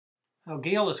Now,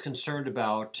 Gail is concerned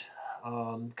about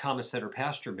comments that her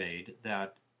pastor made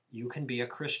that you can be a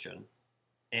Christian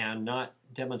and not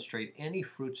demonstrate any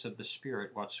fruits of the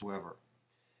Spirit whatsoever.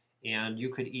 And you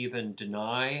could even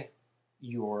deny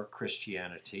your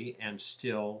Christianity and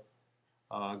still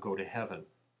go to heaven.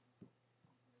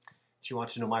 She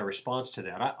wants to know my response to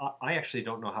that. I actually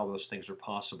don't know how those things are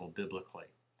possible biblically.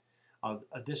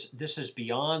 This is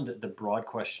beyond the broad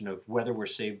question of whether we're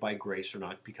saved by grace or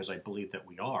not, because I believe that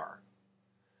we are.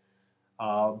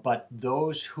 But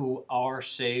those who are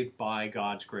saved by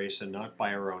God's grace and not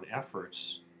by our own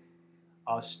efforts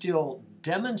still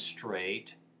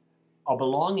demonstrate a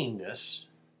belongingness,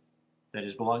 that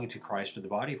is belonging to Christ or the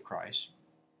body of Christ,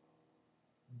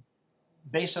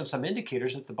 based on some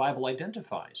indicators that the Bible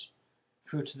identifies.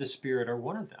 Fruits of the Spirit are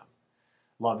one of them.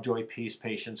 Love, joy, peace,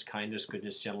 patience, kindness,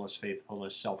 goodness, gentleness,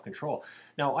 faithfulness, self-control.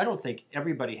 Now, I don't think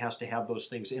everybody has to have those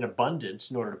things in abundance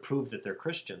in order to prove that they're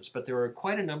Christians, but there are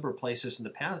quite a number of places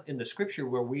in the Scripture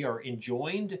where we are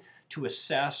enjoined to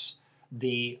assess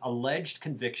the alleged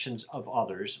convictions of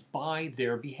others by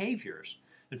their behaviors.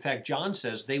 In fact, John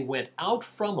says they went out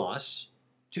from us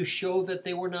to show that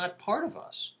they were not part of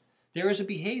us. There is a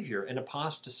behavior, an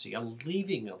apostasy, a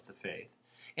leaving of the faith.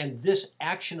 And this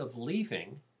action of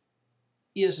leaving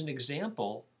is an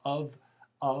example of,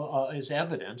 is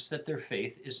evidence that their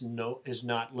faith is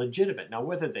not legitimate. Now,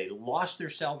 whether they lost their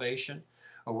salvation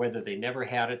or whether they never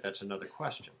had it, that's another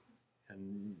question.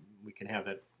 And we can have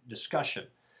that discussion.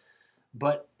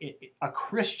 But a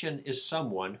Christian is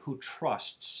someone who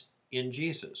trusts in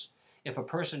Jesus. If a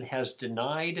person has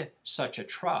denied such a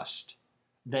trust,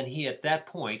 then he at that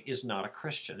point is not a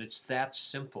Christian. It's that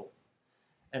simple.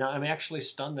 And I'm actually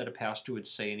stunned that a pastor would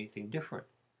say anything different.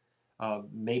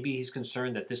 Maybe he's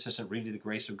concerned that this isn't really the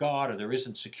grace of God, or there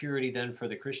isn't security then for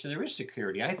the Christian. There is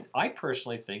security. I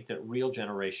personally think that real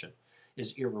generation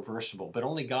is irreversible, but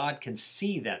only God can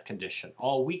see that condition.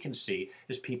 All we can see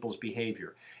is people's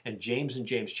behavior. And James in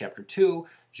James chapter 2,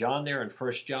 John there in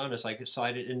 1 John, as I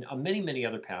cited, and many, many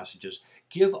other passages,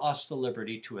 give us the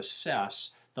liberty to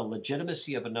assess the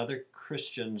legitimacy of another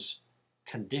Christian's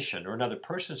condition or another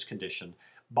person's condition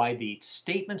by the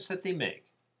statements that they make,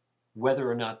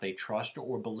 whether or not they trust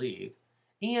or believe,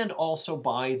 and also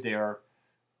by their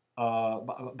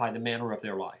by the manner of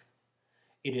their life.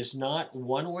 It is not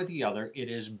one or the other, it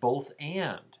is both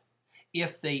and.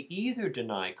 If they either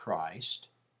deny Christ,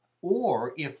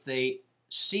 or if they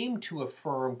seem to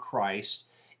affirm Christ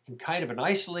in kind of an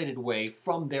isolated way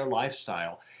from their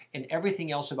lifestyle, and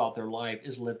everything else about their life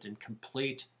is lived in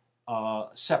complete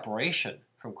separation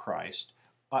from Christ,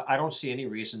 I don't see any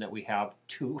reason that we have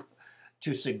to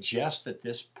suggest that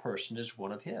this person is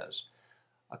one of his.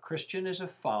 A Christian is a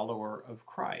follower of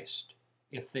Christ.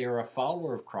 If they are a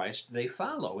follower of Christ, they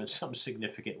follow in some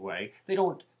significant way. They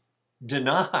don't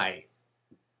deny.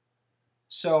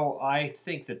 So I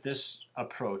think that this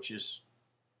approach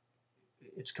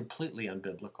it's completely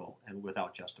unbiblical and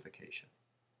without justification.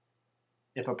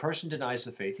 If a person denies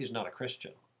the faith, he's not a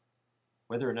Christian.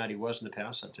 Whether or not he was in the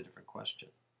past, that's a different question.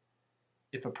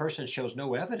 If a person shows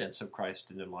no evidence of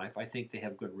Christ in their life, I think they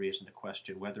have good reason to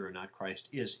question whether or not Christ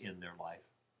is in their life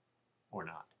or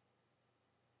not.